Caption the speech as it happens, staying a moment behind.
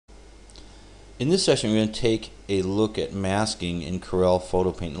In this session, we're going to take a look at masking in Corel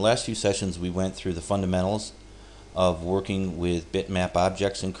PhotoPaint. In the last few sessions, we went through the fundamentals of working with bitmap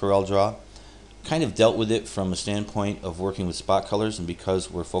objects in CorelDRAW. Kind of dealt with it from a standpoint of working with spot colors, and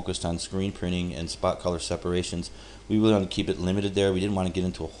because we're focused on screen printing and spot color separations, we really want to keep it limited there. We didn't want to get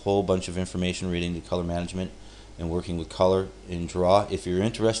into a whole bunch of information relating to color management and working with color in Draw. If you're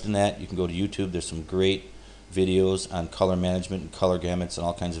interested in that, you can go to YouTube. There's some great videos on color management and color gamuts and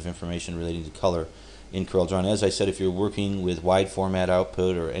all kinds of information relating to color in CorelDRAW. And as I said, if you're working with wide format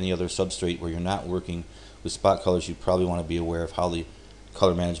output or any other substrate where you're not working with spot colors, you probably want to be aware of how the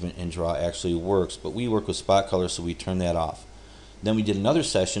color management in Draw actually works. But we work with spot colors, so we turn that off. Then we did another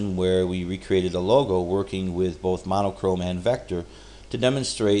session where we recreated a logo working with both monochrome and vector to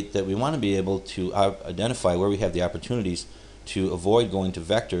demonstrate that we want to be able to identify where we have the opportunities to avoid going to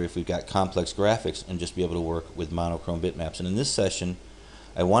vector if we've got complex graphics and just be able to work with monochrome bitmaps. And in this session,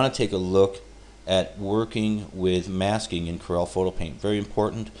 I want to take a look at working with masking in Corel PhotoPaint. Very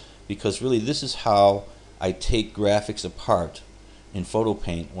important, because really this is how I take graphics apart in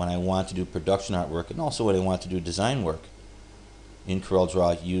PhotoPaint when I want to do production artwork and also when I want to do design work in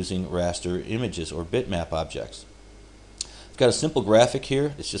CorelDRAW using raster images or bitmap objects. I've got a simple graphic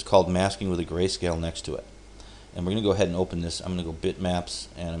here. It's just called masking with a grayscale next to it. And we're going to go ahead and open this. I'm going to go bitmaps,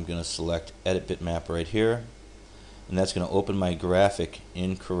 and I'm going to select edit bitmap right here, and that's going to open my graphic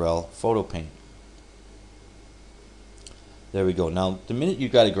in Corel PhotoPaint. There we go. Now the minute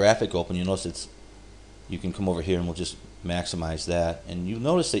you've got a graphic open, you notice you can come over here and we'll just maximize that, and you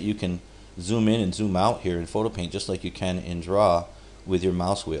notice that you can zoom in and zoom out here in PhotoPaint just like you can in Draw with your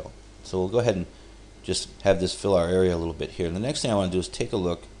mouse wheel. So we'll go ahead and just have this fill our area a little bit here. And the next thing I want to do is take a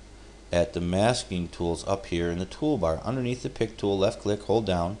look at the masking tools up here in the toolbar. Underneath the pick tool, left click, hold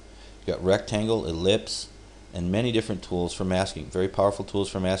down. You've got rectangle, ellipse, and many different tools for masking. Very powerful tools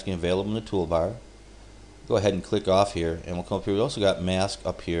for masking available in the toolbar. Go ahead and click off here, and we'll come up here. We also got mask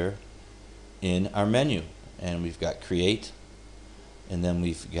up here in our menu, and we've got create, and then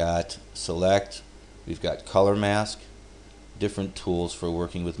we've got select, we've got color mask, different tools for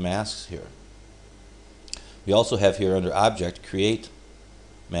working with masks here. We also have here under object create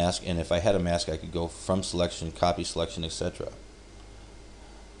mask, and if I had a mask I could go from selection, copy selection, etc.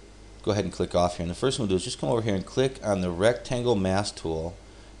 Go ahead and click off here, and the first one we'll do is just come over here and click on the rectangle mask tool,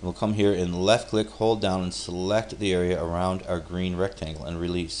 and we'll come here and left click, hold down, and select the area around our green rectangle and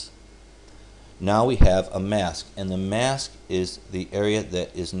release. Now we have a mask, and the mask is the area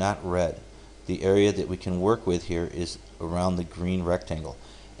that is not red. The area that we can work with here is around the green rectangle.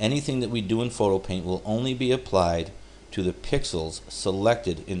 Anything that we do in PhotoPaint will only be applied to the pixels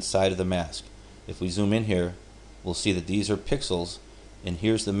selected inside of the mask. If we zoom in here, we'll see that these are pixels, and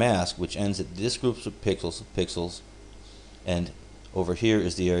here's the mask, which ends at this group of pixels, and over here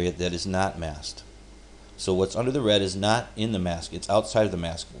is the area that is not masked. So what's under the red is not in the mask, it's outside of the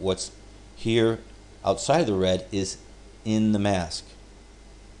mask. What's here outside of the red is in the mask.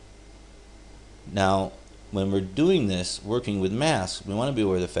 Now when we're doing this, working with masks, we want to be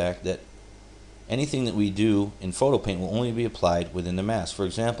aware of the fact that anything that we do in PhotoPaint will only be applied within the mask. For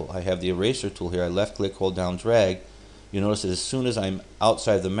example, I have the eraser tool here. I left click, hold down, drag. You notice that as soon as I'm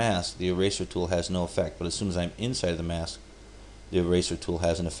outside the mask, the eraser tool has no effect, but as soon as I'm inside the mask, the eraser tool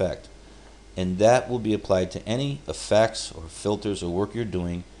has an effect. And that will be applied to any effects or filters or work you're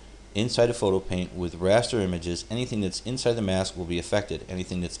doing inside of PhotoPaint with raster images. Anything that's inside the mask will be affected.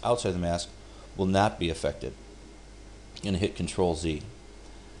 Anything that's outside the mask will not be affected. I'm going to hit Control Z.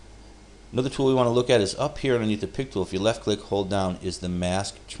 Another tool we want to look at is up here underneath the pick tool. If you left click, hold down, is the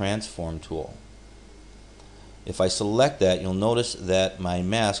mask transform tool. If I select that, you'll notice that my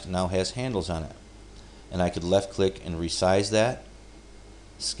mask now has handles on it, and I could left click and resize that,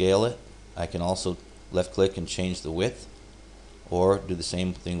 scale it. I can also left click and change the width, or do the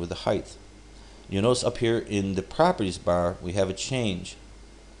same thing with the height. You'll notice up here in the properties bar we have a change,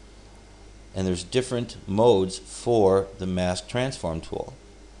 and there's different modes for the mask transform tool.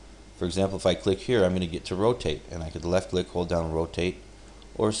 For example, if I click here, I'm going to get to rotate, and I could left click, hold down, rotate,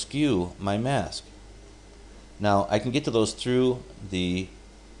 or skew my mask. Now I can get to those through the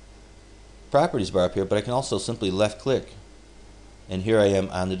properties bar up here, but I can also simply left click, and here I am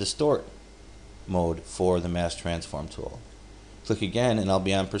on the distort mode for the mask transform tool. Click again and I'll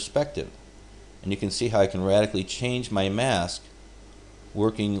be on perspective, and you can see how I can radically change my mask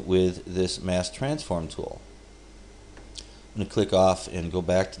working with this mask transform tool. I'm going to click off and go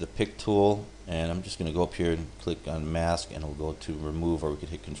back to the pick tool, and I'm just going to go up here and click on mask, and it'll go to remove, or we could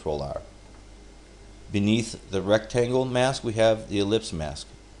hit Control R. Beneath the rectangle mask we have the ellipse mask.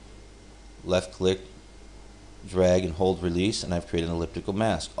 Left click, drag and hold release, and I've created an elliptical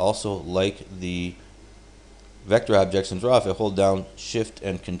mask. Also, like the vector objects in Draw, if I hold down Shift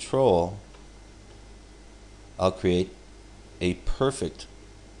and Control, I'll create a perfect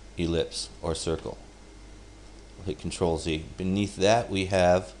ellipse or circle. We'll hit Control Z. Beneath that we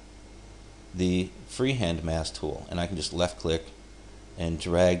have the freehand mask tool, and I can just left click and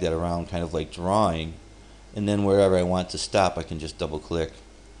drag that around, kind of like drawing, and then wherever I want to stop I can just double click,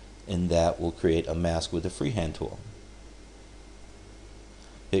 and that will create a mask with the freehand tool.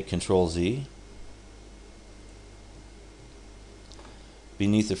 Hit Control Z.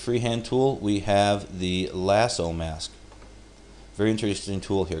 Beneath the freehand tool we have the lasso mask. Very interesting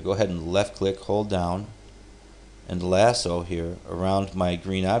tool here. Go ahead and left click, hold down, and lasso here around my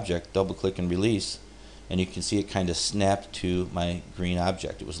green object, double click and release, and you can see it kind of snapped to my green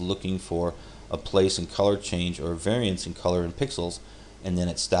object. It was looking for a place in color change or variance in color in pixels, and then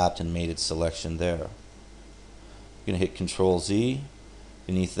it stopped and made its selection there. I'm going to hit Control Z.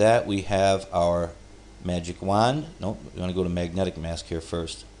 Beneath that we have our magic wand. Nope, we want to go to magnetic mask here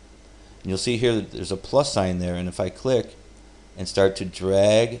first. And you'll see here that there's a plus sign there, and if I click and start to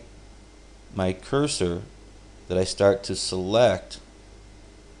drag my cursor, that I start to select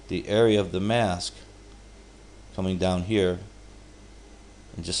the area of the mask coming down here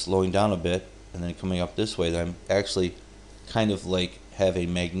and just slowing down a bit and then coming up this way, that I'm actually kind of like have a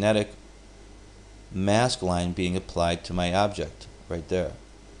magnetic mask line being applied to my object right there.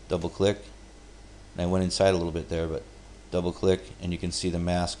 Double click, and I went inside a little bit there, but double click and you can see the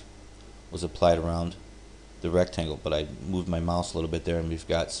mask was applied around the rectangle, but I moved my mouse a little bit there and we've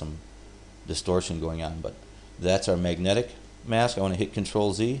got some distortion going on. But that's our magnetic mask. I want to hit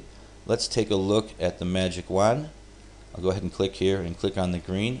Control Z. Let's take a look at the magic wand. I'll go ahead and click here and click on the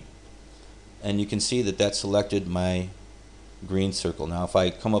green, and you can see that that selected my green circle. Now if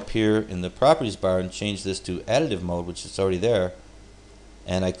I come up here in the properties bar and change this to additive mode, which is already there,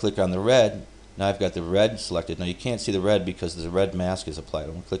 and I click on the red, now I've got the red selected. Now you can't see the red because the red mask is applied.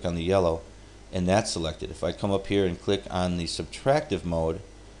 I'm going to click on the yellow, and that's selected. If I come up here and click on the subtractive mode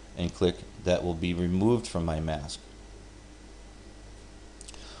and click, that will be removed from my mask.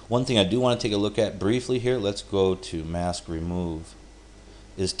 One thing I do want to take a look at briefly here, let's go to mask remove,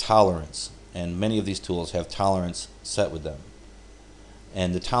 is tolerance. And many of these tools have tolerance set with them.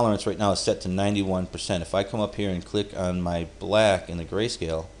 And the tolerance right now is set to 91%. If I come up here and click on my black in the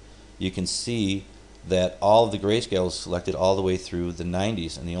grayscale, you can see that all of the grayscale is selected all the way through the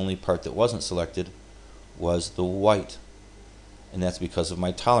 90s, and the only part that wasn't selected was the white. And that's because of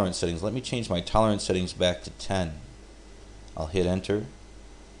my tolerance settings. Let me change my tolerance settings back to 10. I'll hit enter.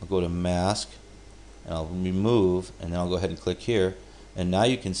 I'll go to mask and I'll remove, and then I'll go ahead and click here, and now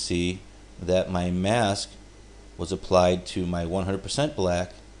you can see that my mask was applied to my 100%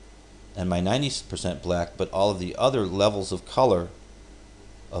 black and my 90% black, but all of the other levels of color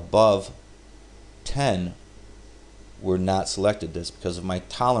above 10 were not selected. That's because of my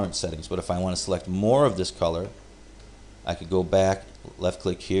tolerance settings. But if I want to select more of this color, I could go back, left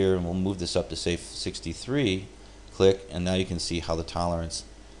click here, and we'll move this up to say 63, click, and now you can see how the tolerance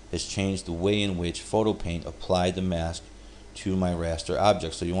has changed the way in which PhotoPaint applied the mask to my raster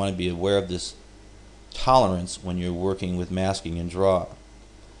object. So you want to be aware of this tolerance when you're working with masking in Draw. You're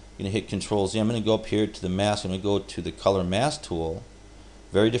going to hit Control Z. I'm going to go up here to the mask. I'm going to go to the color mask tool.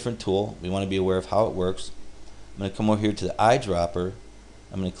 Very different tool. We want to be aware of how it works. I'm going to come over here to the eyedropper.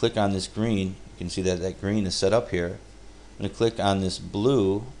 I'm going to click on this green. You can see that that green is set up here. I'm going to click on this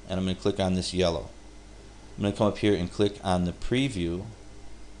blue, and I'm going to click on this yellow. I'm going to come up here and click on the preview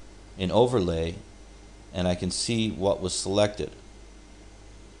in overlay, and I can see what was selected.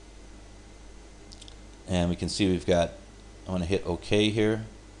 And we can see we've got, I want to hit OK here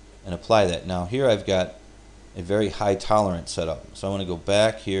and apply that. Now here I've got a very high tolerance set up. So I want to go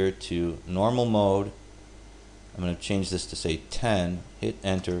back here to normal mode. I'm going to change this to say 10, hit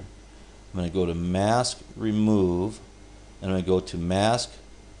enter. I'm going to go to mask remove, and I'm going to go to mask,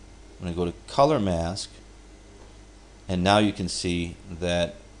 I'm going to go to color mask, and now you can see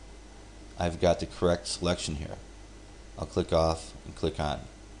that I've got the correct selection here. I'll click off and click on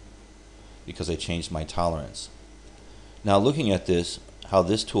because I changed my tolerance. Now looking at this, how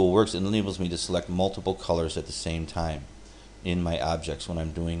this tool works, it enables me to select multiple colors at the same time in my objects when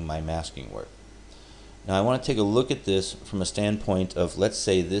I'm doing my masking work. Now I want to take a look at this from a standpoint of, let's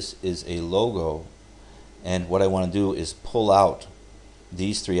say this is a logo, and what I want to do is pull out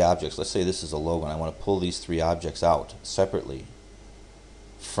these three objects. Let's say this is a logo and I want to pull these three objects out separately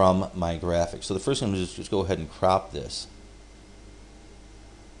from my graphic. So the first thing I'm going to do is just go ahead and crop this,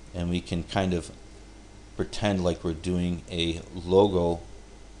 and we can kind of pretend like we're doing a logo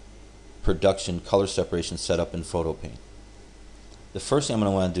production color separation set up in PhotoPaint. The first thing I'm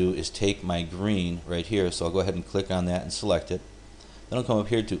going to want to do is take my green right here, so I'll go ahead and click on that and select it. Then I'll come up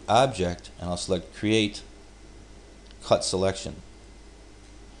here to Object and I'll select Create Cut Selection.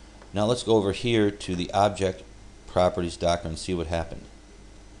 Now let's go over here to the Object Properties Docker and see what happened.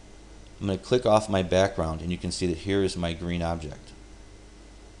 I'm going to click off my background and you can see that here is my green object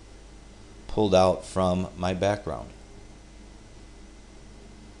pulled out from my background.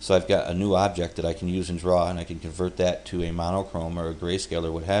 So I've got a new object that I can use in Draw, and I can convert that to a monochrome or a grayscale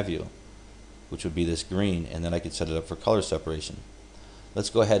or what have you, which would be this green, and then I could set it up for color separation. Let's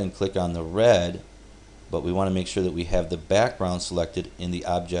go ahead and click on the red, but we want to make sure that we have the background selected in the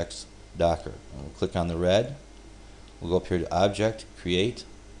Objects Docker. And we'll click on the red, we'll go up here to Object, Create,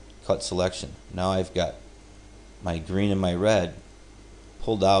 Cut Selection. Now I've got my green and my red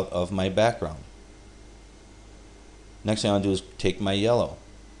pulled out of my background. Next thing I want to do is take my yellow.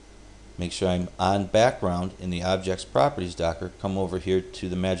 Make sure I'm on background in the Objects Properties Docker, come over here to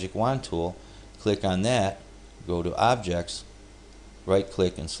the Magic Wand tool, click on that, go to Objects, right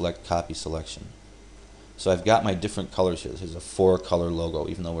click and select Copy Selection. So I've got my different colors here. This is a 4-color logo,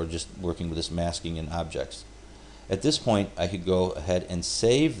 even though we're just working with this masking in objects. At this point I could go ahead and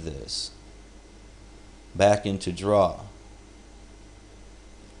save this back into Draw.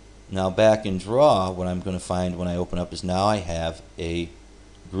 Now back in Draw, what I'm going to find when I open up is now I have a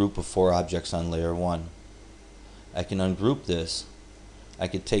group of 4 objects on layer 1. I can ungroup this. I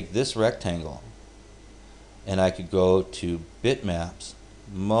could take this rectangle and I could go to Bitmaps,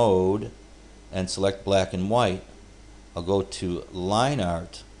 Mode, and select black and white. I'll go to Line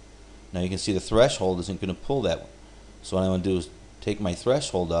Art. Now you can see the threshold isn't going to pull that one. So what I want to do is take my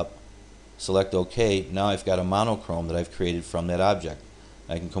threshold up, select OK. Now I've got a monochrome that I've created from that object.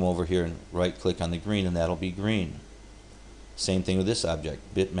 I can come over here and right click on the green and that'll be green. Same thing with this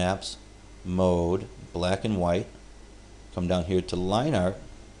object. Bitmaps, Mode, black and white. Come down here to Line Art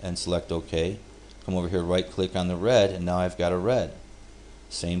and select OK. Come over here, right click on the red, and now I've got a red.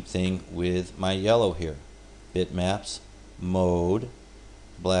 Same thing with my yellow here. Bitmaps, Mode,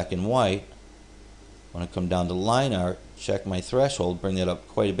 black and white. When I come down to Line Art, check my threshold, bring that up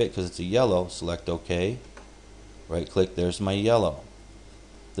quite a bit because it's a yellow, select OK. Right click, there's my yellow.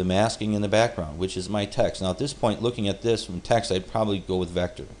 The masking in the background, which is my text. Now at this point, looking at this from text, I'd probably go with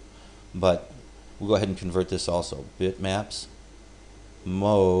vector, but we'll go ahead and convert this also. Bitmaps,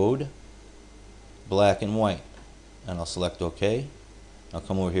 Mode, black and white, and I'll select OK. I'll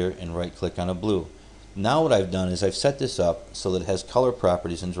come over here and right click on a blue. Now what I've done is I've set this up so that it has color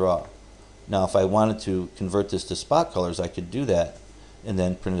properties in Draw. Now if I wanted to convert this to spot colors, I could do that and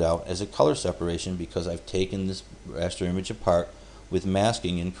then print it out as a color separation because I've taken this raster image apart with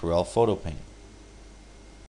masking in Corel PhotoPaint.